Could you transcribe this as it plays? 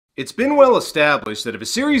It's been well established that if a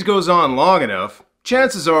series goes on long enough,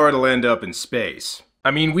 chances are it'll end up in space. I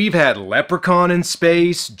mean, we've had Leprechaun in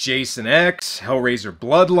space, Jason X, Hellraiser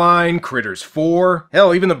Bloodline, Critters 4,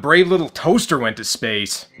 hell, even the brave little toaster went to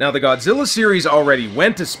space. Now, the Godzilla series already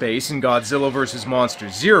went to space in Godzilla vs. Monster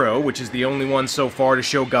Zero, which is the only one so far to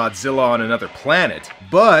show Godzilla on another planet.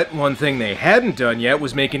 But one thing they hadn't done yet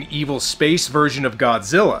was make an evil space version of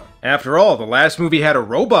Godzilla. After all, the last movie had a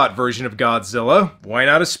robot version of Godzilla, why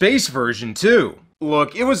not a space version too?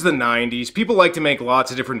 Look, it was the 90s. People liked to make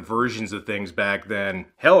lots of different versions of things back then.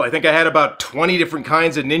 Hell, I think I had about 20 different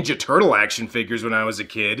kinds of Ninja Turtle action figures when I was a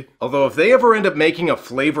kid. Although if they ever end up making a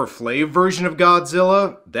Flavor Flav version of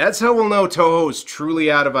Godzilla, that's how we'll know Toho's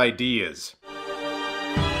truly out of ideas.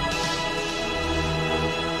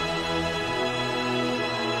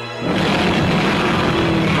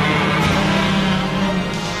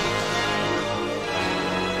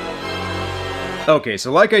 Okay,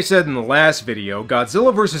 so like I said in the last video,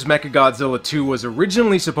 Godzilla vs. Mechagodzilla 2 was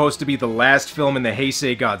originally supposed to be the last film in the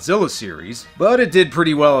Heisei Godzilla series, but it did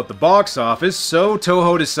pretty well at the box office, so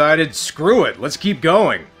Toho decided, screw it, let's keep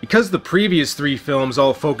going. Because the previous 3 films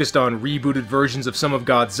all focused on rebooted versions of some of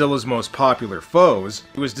Godzilla's most popular foes,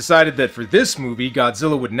 it was decided that for this movie,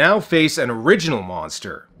 Godzilla would now face an original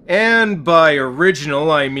monster. And by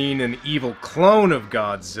original, I mean an evil clone of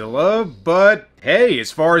Godzilla, but hey,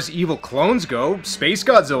 as far as evil clones go,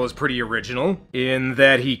 SpaceGodzilla is pretty original, in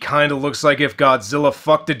that he kinda looks like if Godzilla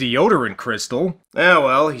fucked a deodorant crystal. Ah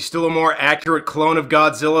well, he's still a more accurate clone of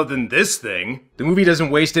Godzilla than this thing. The movie doesn't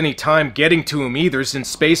waste any time getting to him either,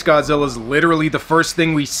 since SpaceGodzilla is literally the first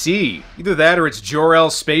thing we see. Either that or it's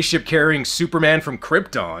Jor-El's spaceship carrying Superman from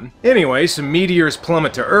Krypton. Anyway, some meteors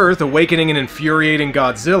plummet to Earth, awakening and infuriating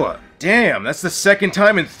Godzilla. Damn, that's the second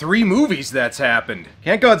time in 3 movies that's happened.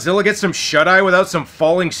 Can't Godzilla get some shut-eye without some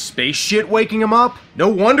falling space shit waking him up? No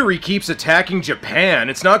wonder he keeps attacking Japan.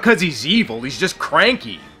 It's not cause he's evil, he's just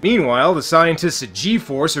cranky. Meanwhile, the scientists at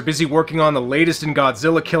G-Force are busy working on the latest in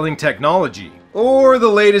Godzilla-killing technology. Or the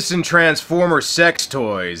latest in Transformer sex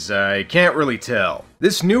toys, I can't really tell.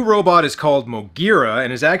 This new robot is called Mogira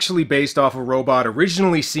and is actually based off a robot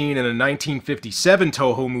originally seen in a 1957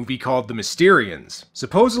 Toho movie called The Mysterians.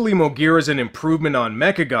 Supposedly Mogira is an improvement on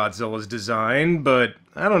Mechagodzilla's design, but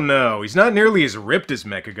I don't know, he's not nearly as ripped as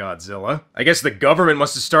Mechagodzilla. I guess the government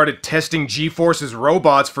must have started testing G-Force's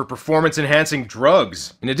robots for performance-enhancing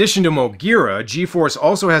drugs. In addition to Mogira, G-Force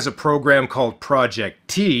also has a program called Project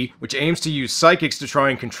T, which aims to use psychics to try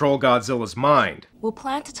and control Godzilla's mind. We'll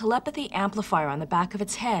plant a telepathy amplifier on the back of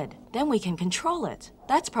its head. Then we can control it.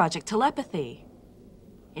 That's Project Telepathy.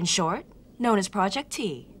 In short, known as Project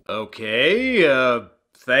T. Okay,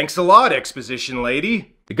 thanks a lot, exposition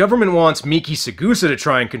lady. The government wants Miki Sagusa to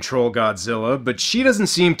try and control Godzilla, but she doesn't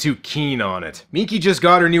seem too keen on it. Miki just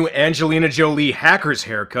got her new Angelina Jolie hacker's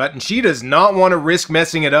haircut, and she does not want to risk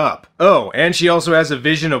messing it up. Oh, and she also has a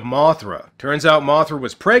vision of Mothra. Turns out Mothra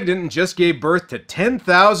was pregnant and just gave birth to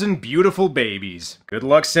 10,000 beautiful babies. Good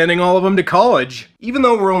luck sending all of them to college. Even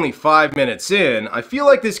though we're only 5 minutes in, I feel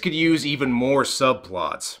like this could use even more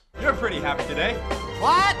subplots. You're pretty happy today.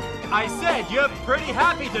 What? I said you're pretty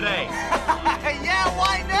happy today. Yeah,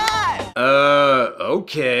 why not?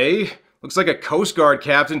 Okay. Looks like a Coast Guard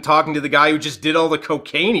captain talking to the guy who just did all the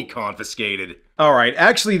cocaine he confiscated. Alright,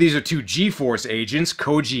 actually these are 2 G-Force agents,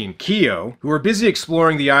 Koji and Kyo, who are busy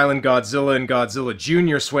exploring the island Godzilla and Godzilla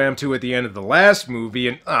Jr. swam to at the end of the last movie,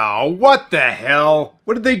 and oh, what the hell?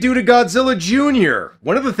 What did they do to Godzilla Jr.?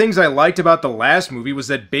 One of the things I liked about the last movie was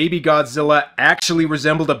that baby Godzilla actually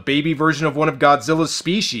resembled a baby version of one of Godzilla's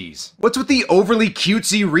species. What's with the overly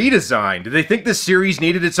cutesy redesign? Did they think this series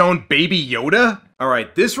needed its own baby Yoda?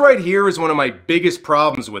 Alright, this right here is one of my biggest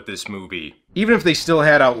problems with this movie. Even if they still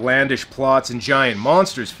had outlandish plots and giant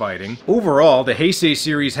monsters fighting, overall, the Heisei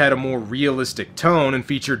series had a more realistic tone and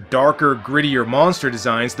featured darker, grittier monster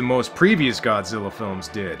designs than most previous Godzilla films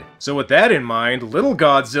did. So with that in mind, little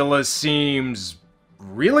Godzilla seems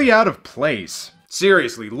really out of place.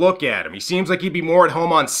 Seriously, look at him. He seems like he'd be more at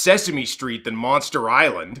home on Sesame Street than Monster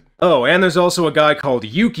Island. Oh, and there's also a guy called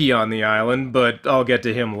Yuki on the island, but I'll get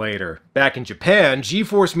to him later. Back in Japan,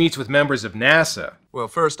 G-Force meets with members of NASA. Well,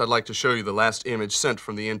 first I'd like to show you the last image sent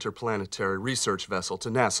from the interplanetary research vessel to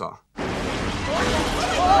NASA.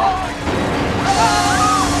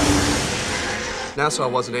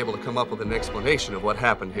 NASA wasn't able to come up with an explanation of what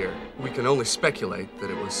happened here. We can only speculate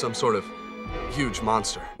that it was some sort of huge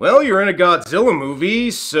monster. Well, you're in a Godzilla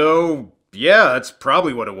movie, so yeah, that's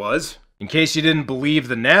probably what it was. In case you didn't believe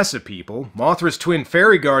the NASA people, Mothra's twin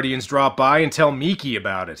fairy guardians drop by and tell Miki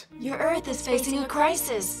about it. Your Earth is facing a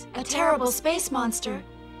crisis. A terrible space monster.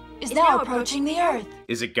 is now approaching the Earth.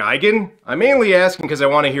 Is it Gigan? I'm mainly asking because I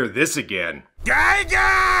want to hear this again. Gigan!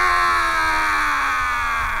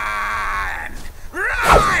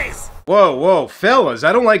 Rise! Whoa, fellas,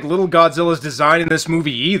 I don't like little Godzilla's design in this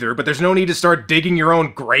movie either, but there's no need to start digging your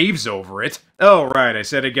own graves over it. Oh right, I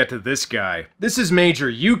said I'd get to this guy. This is Major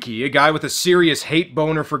Yuki, a guy with a serious hate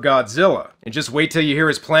boner for Godzilla. And just wait till you hear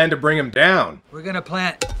his plan to bring him down. We're gonna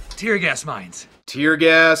plant tear gas mines. Tear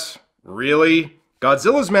gas? Really?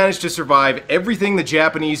 Godzilla's managed to survive everything the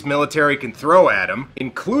Japanese military can throw at him,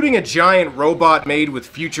 including a giant robot made with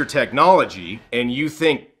future technology, and you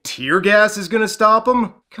think tear gas is gonna stop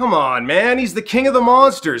him? Come on, man, he's the king of the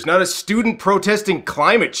monsters, not a student protesting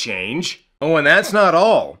climate change. Oh, and that's not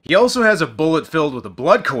all. He also has a bullet filled with a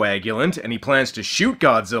blood coagulant, and he plans to shoot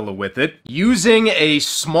Godzilla with it, using a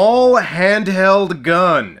small handheld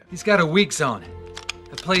gun. He's got a weak zone.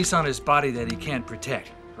 A place on his body that he can't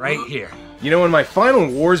protect. Right here. You know, in my Final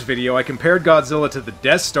Wars video, I compared Godzilla to the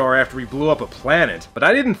Death Star after he blew up a planet, but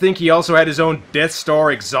I didn't think he also had his own Death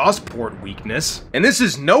Star exhaust port weakness. And this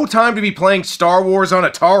is no time to be playing Star Wars on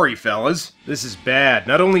Atari, fellas. This is bad.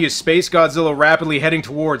 Not only is SpaceGodzilla rapidly heading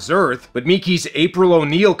towards Earth, but Miki's April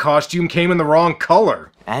O'Neil costume came in the wrong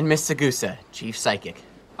color. And Miss Sagusa, Chief Psychic.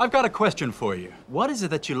 I've got a question for you. What is it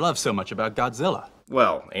that you love so much about Godzilla?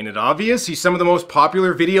 Well, ain't it obvious? He's some of the most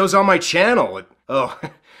popular videos on my channel. Oh,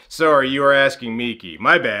 sorry, you were asking Miki.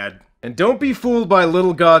 My bad. And don't be fooled by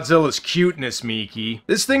little Godzilla's cuteness, Miki.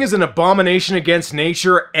 This thing is an abomination against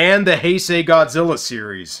nature and the Heisei Godzilla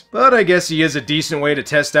series. But I guess he is a decent way to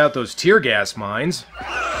test out those tear gas mines.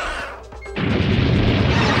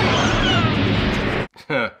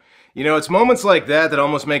 You know, it's moments like that that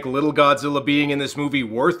almost make little Godzilla being in this movie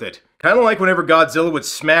worth it. Kinda like whenever Godzilla would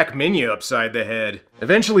smack Minya upside the head.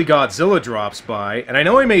 Eventually Godzilla drops by, and I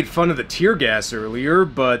know I made fun of the tear gas earlier,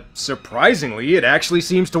 but surprisingly, it actually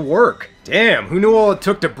seems to work. Damn, who knew all it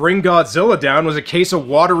took to bring Godzilla down was a case of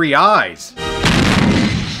watery eyes?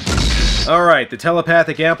 Alright, the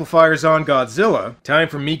telepathic amplifier's on Godzilla. Time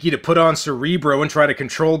for Miki to put on Cerebro and try to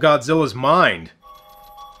control Godzilla's mind.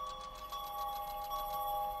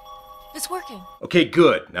 It's working. Okay,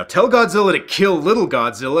 good. Now tell Godzilla to kill little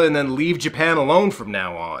Godzilla and then leave Japan alone from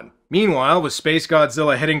now on. Meanwhile, with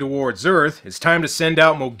SpaceGodzilla heading towards Earth, it's time to send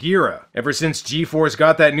out Mogira. Ever since G-Force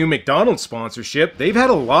got that new McDonald's sponsorship, they've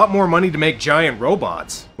had a lot more money to make giant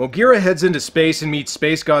robots. Mogira heads into space and meets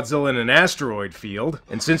SpaceGodzilla in an asteroid field,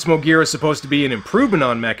 and since Mogira is supposed to be an improvement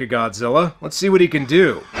on Mechagodzilla, let's see what he can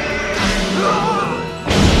do.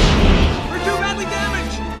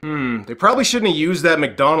 They probably shouldn't have used that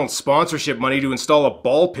McDonald's sponsorship money to install a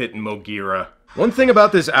ball pit in Mogira. One thing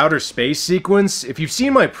about this outer space sequence, if you've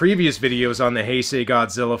seen my previous videos on the Heisei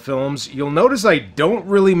Godzilla films, you'll notice I don't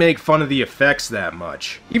really make fun of the effects that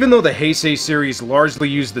much. Even though the Heisei series largely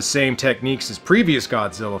used the same techniques as previous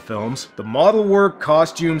Godzilla films, the model work,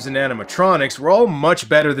 costumes, and animatronics were all much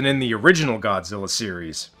better than in the original Godzilla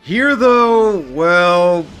series. Here though,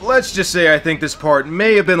 well, let's just say I think this part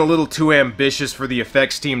may have been a little too ambitious for the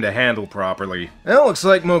effects team to handle properly. Well, looks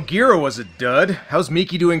like Mogira was a dud. How's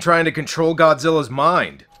Miki doing trying to control Godzilla's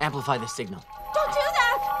mind? Amplify the signal. Don't do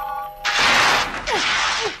that!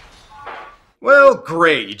 Well,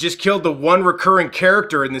 great. You just killed the one recurring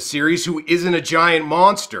character in the series who isn't a giant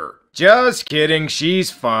monster. Just kidding, she's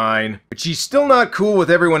fine. But she's still not cool with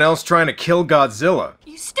everyone else trying to kill Godzilla.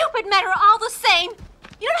 You stupid men are all the same!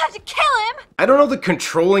 You don't have to kill him! I don't know that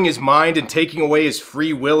controlling his mind and taking away his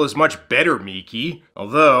free will is much better, Miki.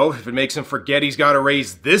 Although, if it makes him forget he's gotta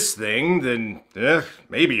raise this thing, then,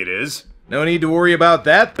 maybe it is. No need to worry about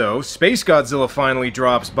that, though. SpaceGodzilla finally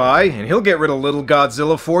drops by, and he'll get rid of little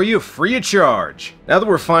Godzilla for you free of charge. Now that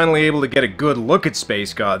we're finally able to get a good look at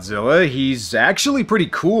SpaceGodzilla, he's actually pretty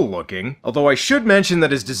cool looking. Although I should mention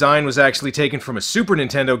that his design was actually taken from a Super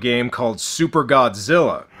Nintendo game called Super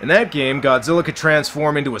Godzilla. In that game, Godzilla could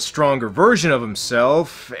transform into a stronger version of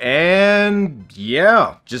himself, and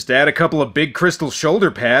yeah, just add a couple of big crystal shoulder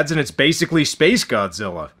pads and it's basically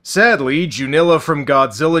SpaceGodzilla. Sadly, Junilla from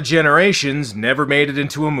Godzilla Generations never made it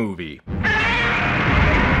into a movie.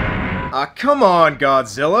 Come on,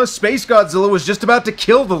 Godzilla. SpaceGodzilla was just about to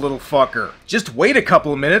kill the little fucker. Just wait a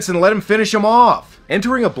couple of minutes and let him finish him off.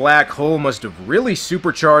 Entering a black hole must have really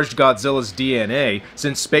supercharged Godzilla's DNA,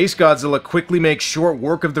 since SpaceGodzilla quickly makes short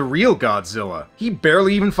work of the real Godzilla. He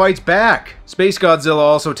barely even fights back. SpaceGodzilla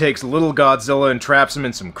also takes little Godzilla and traps him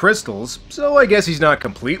in some crystals, so I guess he's not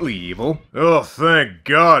completely evil. Oh, thank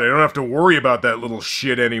God, I don't have to worry about that little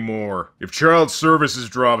shit anymore. If Child Services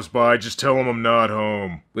drops by, just tell him I'm not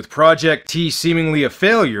home. With Project T seemingly a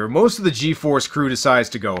failure, most of the G-Force crew decides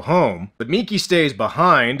to go home, but Miki stays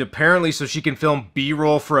behind, apparently so she can film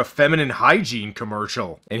B-roll for a feminine hygiene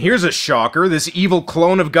commercial. And here's a shocker, this evil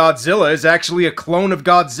clone of Godzilla is actually a clone of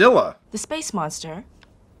Godzilla. The space monster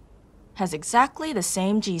has exactly the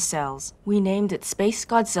same G cells. We named it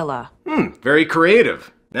SpaceGodzilla. Very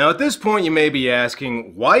creative. Now at this point you may be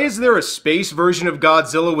asking, why is there a space version of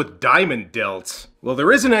Godzilla with diamond delts? Well,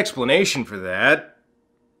 there is an explanation for that.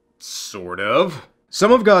 Sort of.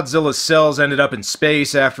 Some of Godzilla's cells ended up in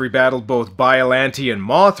space after he battled both Biollante and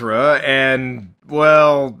Mothra, and,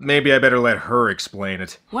 well, maybe I better let her explain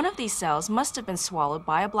it. One of these cells must have been swallowed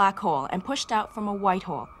by a black hole and pushed out from a white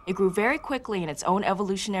hole. It grew very quickly in its own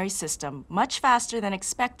evolutionary system, much faster than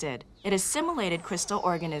expected. It assimilated crystal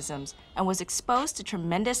organisms and was exposed to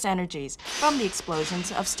tremendous energies from the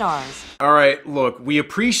explosions of stars. Alright, look, we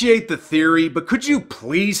appreciate the theory, but could you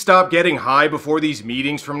please stop getting high before these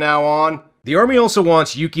meetings from now on? The Army also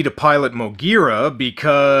wants Yuki to pilot Mogira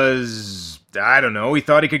because, I don't know, he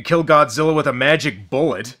thought he could kill Godzilla with a magic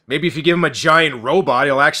bullet. Maybe if you give him a giant robot,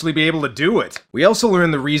 he'll actually be able to do it. We also learn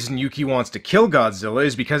the reason Yuki wants to kill Godzilla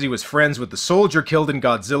is because he was friends with the soldier killed in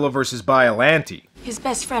Godzilla vs. Biollante. His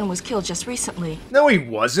best friend was killed just recently. No, he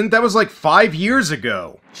wasn't. That was like 5 years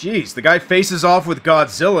ago. Jeez, the guy faces off with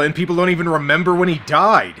Godzilla and people don't even remember when he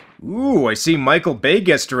died. Ooh, I see Michael Bay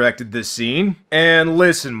gets directed this scene. And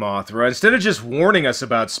listen, Mothra, instead of just warning us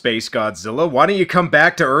about SpaceGodzilla, why don't you come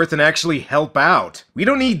back to Earth and actually help out? We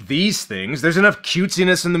don't need these things, there's enough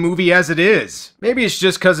cutesiness in the movie as it is. Maybe it's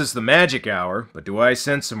just cause it's the magic hour, but do I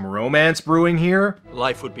sense some romance brewing here?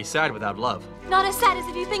 Life would be sad without love. Not as sad as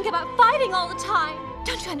if you think about fighting all the time.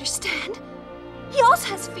 Don't you understand? He also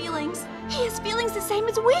has feelings. He has feelings the same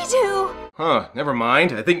as we do. Huh, never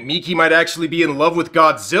mind. I think Miki might actually be in love with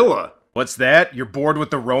Godzilla. What's that? You're bored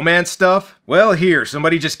with the romance stuff? Well, here,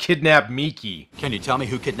 somebody just kidnapped Miki. Can you tell me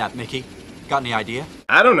who kidnapped Mickey? Got any idea?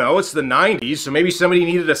 I don't know, it's the 90s, so maybe somebody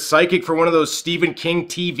needed a psychic for one of those Stephen King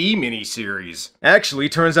TV miniseries. Actually,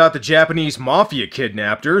 turns out the Japanese mafia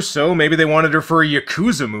kidnapped her, so maybe they wanted her for a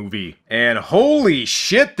Yakuza movie. And holy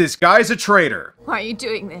shit, this guy's a traitor. Why are you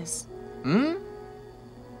doing this?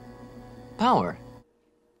 Power.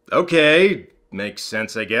 Okay, makes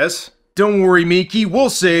sense, I guess. Don't worry, Miki, we'll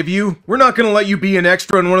save you. We're not gonna let you be an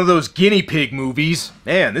extra in one of those guinea pig movies.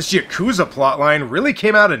 Man, this Yakuza plotline really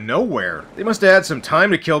came out of nowhere. They must have had some time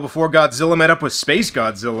to kill before Godzilla met up with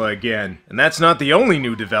SpaceGodzilla again. And that's not the only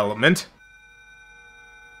new development.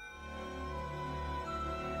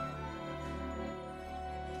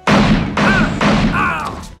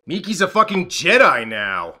 Miki's a fucking Jedi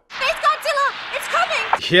now. SpaceGodzilla! It's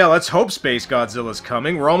coming! Yeah, let's hope SpaceGodzilla's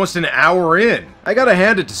coming. We're almost an hour in. I gotta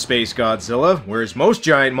hand it to SpaceGodzilla. Whereas most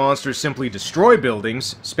giant monsters simply destroy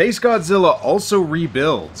buildings, SpaceGodzilla also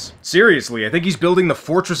rebuilds. Seriously, I think he's building the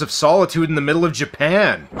Fortress of Solitude in the middle of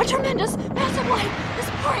Japan. A tremendous, massive light is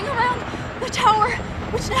pouring around the tower,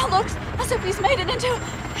 which now looks as if he's made it into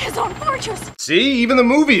his own fortress. See, even the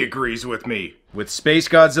movie agrees with me. With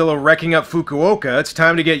SpaceGodzilla wrecking up Fukuoka, it's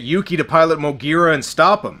time to get Yuki to pilot Mogira and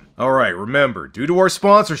stop him. Alright, remember, due to our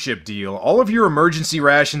sponsorship deal, all of your emergency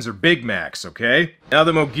rations are Big Macs, okay? Now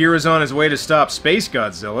that Mogira's on his way to stop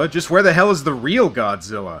SpaceGodzilla, just where the hell is the real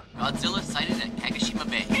Godzilla? Godzilla sighted at Kagoshima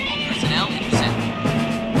Bay. All personnel intercept.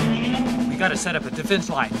 We gotta set up a defense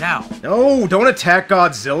line now. No, don't attack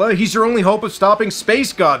Godzilla. He's your only hope of stopping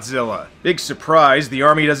SpaceGodzilla. Big surprise, the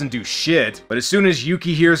army doesn't do shit. But as soon as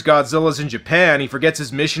Yuki hears Godzilla's in Japan, he forgets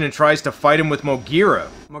his mission and tries to fight him with Mogira.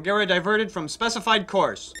 Mogira diverted from specified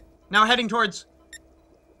course. Now heading towards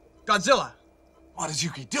Godzilla. What is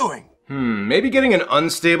Yuki doing? Maybe getting an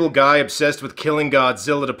unstable guy obsessed with killing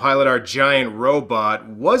Godzilla to pilot our giant robot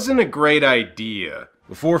wasn't a great idea.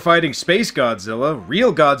 Before fighting SpaceGodzilla,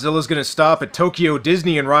 real Godzilla's gonna stop at Tokyo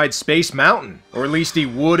Disney and ride Space Mountain. Or at least he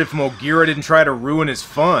would if Mogira didn't try to ruin his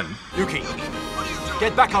fun. Yuki,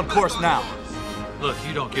 get back on course now. Look,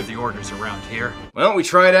 you don't give the orders around here. Well, we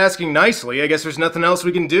tried asking nicely. I guess there's nothing else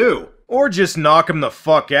we can do. Or just knock him the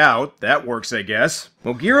fuck out. That works, I guess.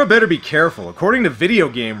 Mogira better be careful. According to video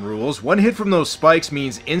game rules, one hit from those spikes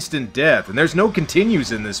means instant death, and there's no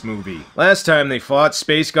continues in this movie. Last time they fought,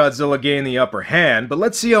 SpaceGodzilla gained the upper hand, but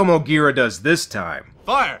let's see how Mogira does this time.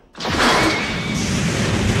 Fire!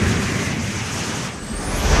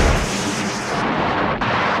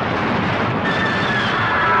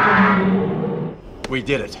 We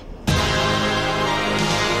did it.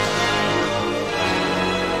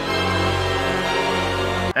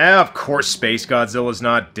 Ah, of course SpaceGodzilla's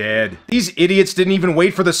not dead. These idiots didn't even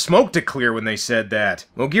wait for the smoke to clear when they said that.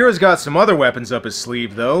 Mogira's got some other weapons up his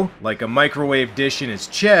sleeve, though, like a microwave dish in his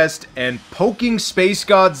chest and poking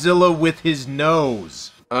SpaceGodzilla with his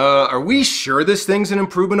nose. Are we sure this thing's an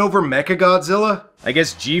improvement over Mechagodzilla? I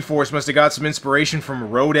guess G-Force must have got some inspiration from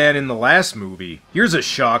Rodan in the last movie. Here's a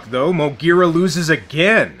shock, though. Mogira loses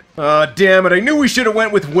again. Damn it, I knew we should have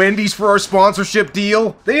went with Wendy's for our sponsorship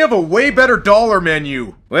deal. They have a way better dollar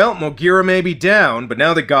menu. Well, Mogira may be down, but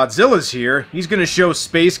now that Godzilla's here, he's gonna show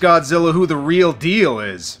SpaceGodzilla who the real deal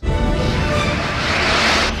is.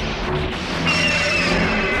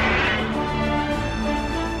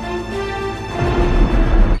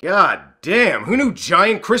 God damn, who knew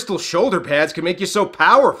giant crystal shoulder pads could make you so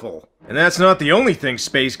powerful? And that's not the only thing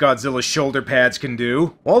SpaceGodzilla's shoulder pads can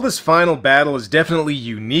do. While this final battle is definitely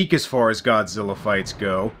unique as far as Godzilla fights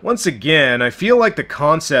go, once again, I feel like the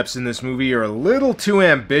concepts in this movie are a little too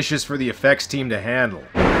ambitious for the effects team to handle.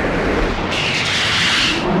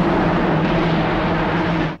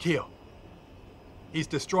 Keel. He's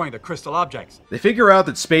destroying the crystal objects. They figure out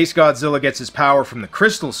that SpaceGodzilla gets his power from the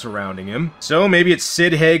crystals surrounding him, so maybe it's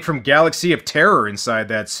Sid Haig from Galaxy of Terror inside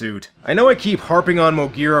that suit. I know I keep harping on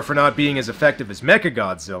Mogira for not being as effective as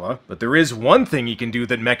Mechagodzilla, but there is one thing he can do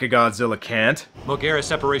that Mechagodzilla can't. Mogira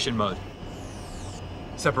separation mode.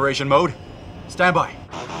 Separation mode? Stand by.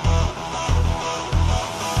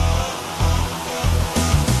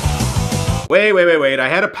 Wait, I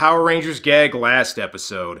had a Power Rangers gag last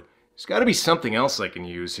episode. There's gotta be something else I can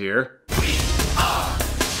use here. We are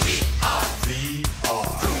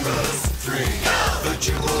Troopers 3.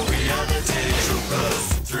 Virtual reality.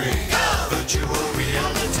 Troopers 3. Virtual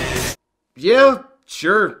reality. Yeah,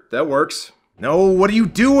 sure, that works. No, what are you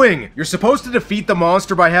doing? You're supposed to defeat the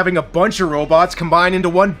monster by having a bunch of robots combine into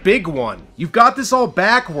one big one. You've got this all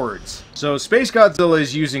backwards. So SpaceGodzilla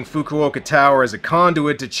is using Fukuoka Tower as a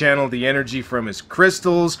conduit to channel the energy from his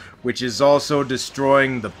crystals, which is also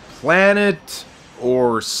destroying the planet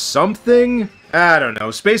or something? I don't know.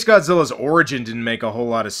 SpaceGodzilla's origin didn't make a whole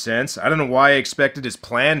lot of sense. I don't know why I expected his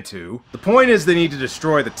plan to. The point is they need to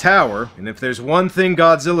destroy the tower, and if there's one thing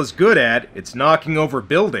Godzilla's good at, it's knocking over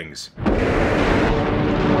buildings.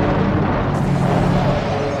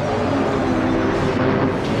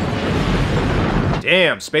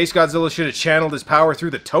 Damn, SpaceGodzilla should have channeled his power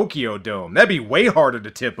through the Tokyo Dome. That'd be way harder to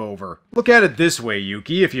tip over. Look at it this way,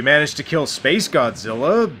 Yuki. If you manage to kill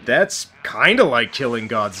SpaceGodzilla, that's kinda like killing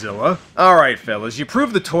Godzilla. Alright, fellas, you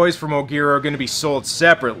proved the toys from Mogira are gonna be sold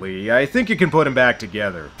separately. I think you can put them back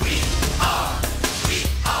together.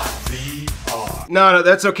 No,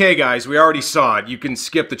 that's okay, guys. We already saw it. You can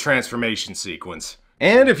skip the transformation sequence.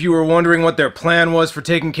 And if you were wondering what their plan was for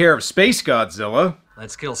taking care of SpaceGodzilla...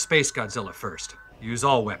 Let's kill SpaceGodzilla first. Use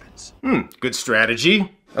all weapons. Good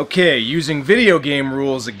strategy. Okay, using video game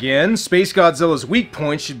rules again, SpaceGodzilla's weak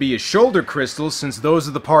point should be his shoulder crystals since those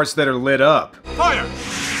are the parts that are lit up. Fire!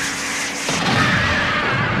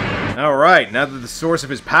 Alright, now that the source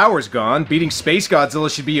of his power's gone, beating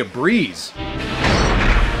SpaceGodzilla should be a breeze.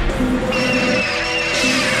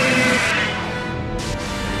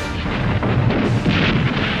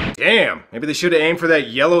 Damn, maybe they should have aimed for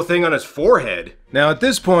that yellow thing on his forehead. Now at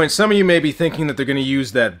this point, some of you may be thinking that they're going to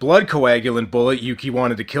use that blood coagulant bullet Yuki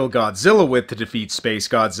wanted to kill Godzilla with to defeat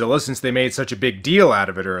SpaceGodzilla since they made such a big deal out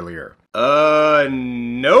of it earlier.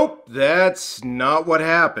 Nope, that's not what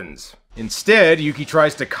happens. Instead, Yuki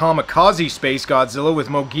tries to kamikaze SpaceGodzilla with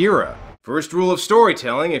Mogira. First rule of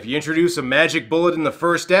storytelling, if you introduce a magic bullet in the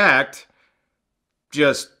first act,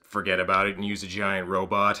 just forget about it and use a giant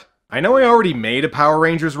robot. I know I already made a Power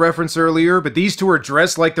Rangers reference earlier, but these two are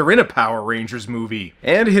dressed like they're in a Power Rangers movie.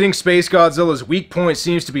 And hitting SpaceGodzilla's weak point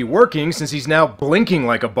seems to be working since he's now blinking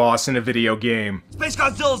like a boss in a video game.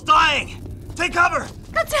 SpaceGodzilla's dying! Take cover!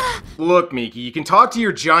 Godzilla! Look, Miki, you can talk to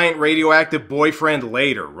your giant radioactive boyfriend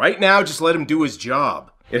later. Right now, just let him do his job.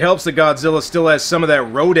 It helps that Godzilla still has some of that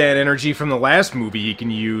Rodan energy from the last movie he can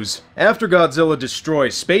use. After Godzilla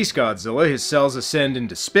destroys SpaceGodzilla, his cells ascend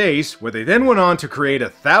into space, where they then went on to create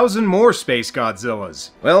 1,000 more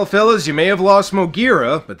SpaceGodzillas. Well, fellas, you may have lost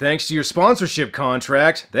Mogira, but thanks to your sponsorship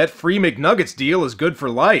contract, that free McNuggets deal is good for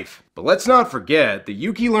life. But let's not forget that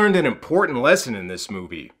Yuki learned an important lesson in this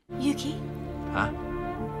movie. Yuki? Huh?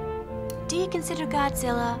 Do you consider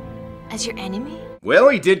Godzilla as your enemy? Well,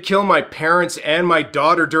 he did kill my parents and my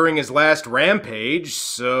daughter during his last rampage,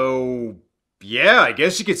 so... yeah, I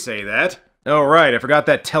guess you could say that. Oh right, I forgot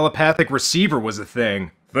that telepathic receiver was a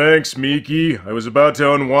thing. Thanks, Miki. I was about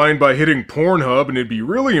to unwind by hitting Pornhub, and it'd be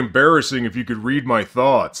really embarrassing if you could read my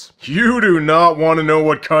thoughts. You do not want to know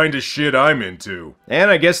what kind of shit I'm into. And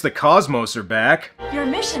I guess the Cosmos are back. Your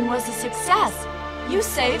mission was a success. You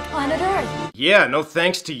saved planet Earth. Yeah, no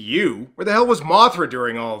thanks to you. Where the hell was Mothra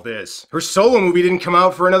during all this? Her solo movie didn't come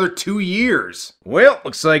out for another 2 years. Well,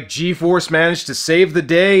 looks like G-Force managed to save the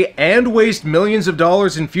day and waste millions of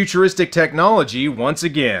dollars in futuristic technology once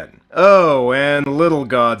again. Oh, and little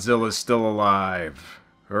Godzilla's still alive.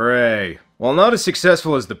 Hooray. While not as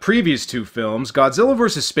successful as the previous two films, Godzilla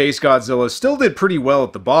vs. SpaceGodzilla still did pretty well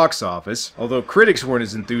at the box office, although critics weren't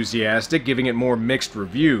as enthusiastic, giving it more mixed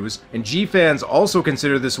reviews, and G-fans also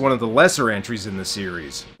consider this one of the lesser entries in the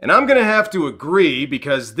series. And I'm gonna have to agree,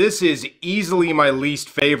 because this is easily my least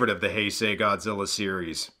favorite of the Heisei Godzilla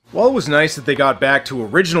series. While it was nice that they got back to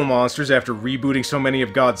original monsters after rebooting so many of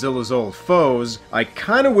Godzilla's old foes, I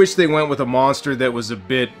kinda wish they went with a monster that was a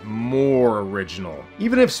bit more original.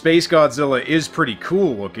 Even if SpaceGodzilla is pretty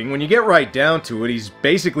cool looking, when you get right down to it, he's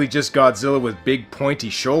basically just Godzilla with big pointy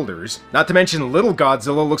shoulders. Not to mention little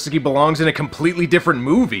Godzilla looks like he belongs in a completely different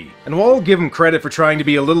movie. And while I'll give him credit for trying to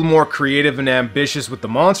be a little more creative and ambitious with the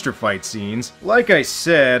monster fight scenes, like I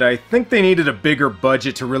said, I think they needed a bigger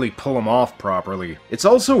budget to really pull him off properly. It's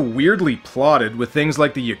also weirdly plotted, with things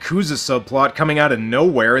like the Yakuza subplot coming out of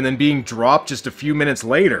nowhere and then being dropped just a few minutes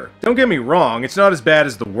later. Don't get me wrong, it's not as bad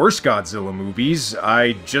as the worst Godzilla movies,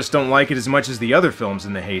 I just don't like it as much as the other films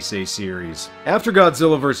in the Heisei series. After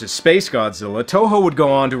Godzilla vs. SpaceGodzilla, Toho would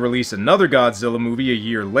go on to release another Godzilla movie a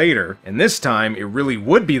year later, and this time it really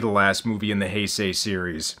would be the last movie in the Heisei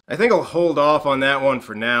series. I think I'll hold off on that one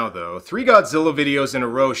for now though. 3 Godzilla videos in a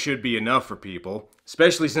row should be enough for people.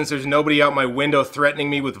 Especially since there's nobody out my window threatening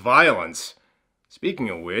me with violence. Speaking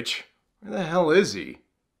of which, where the hell is he?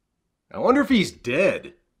 I wonder if he's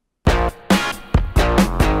dead.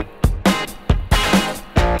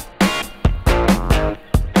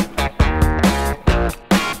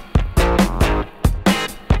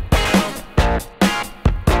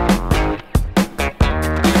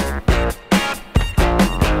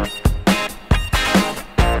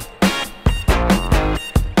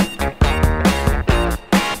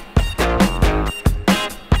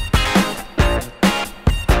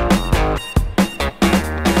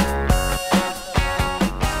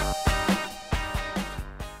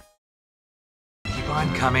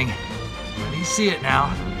 Coming. Let me see it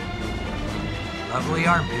now. Lovely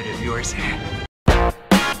armpit of yours.